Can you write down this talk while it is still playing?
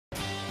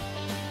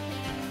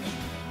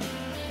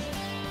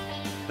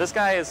This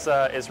guy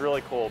is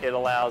really cool. It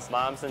allows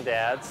moms and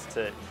dads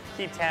to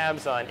keep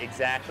tabs on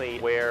exactly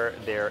where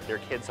their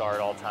kids are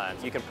at all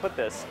times. You can put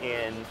this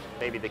in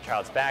maybe the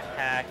child's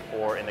backpack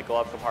or in the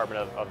glove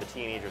compartment of the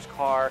teenager's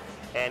car,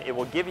 and it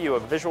will give you a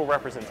visual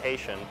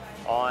representation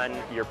on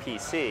your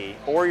PC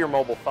or your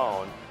mobile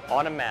phone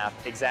on a map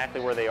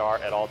exactly where they are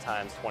at all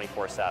times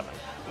 24/7.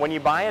 When you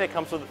buy it, it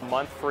comes with a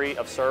month free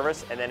of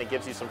service, and then it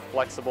gives you some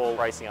flexible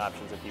pricing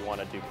options if you want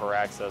to do per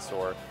access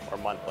or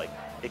monthly.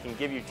 It can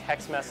give you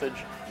text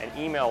message and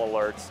email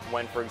alerts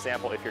when, for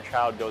example, if your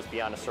child goes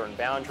beyond a certain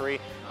boundary,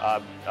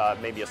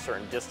 maybe a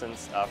certain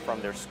distance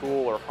from their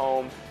school or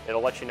home,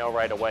 it'll let you know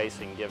right away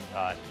so you can give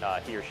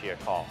he or she a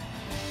call.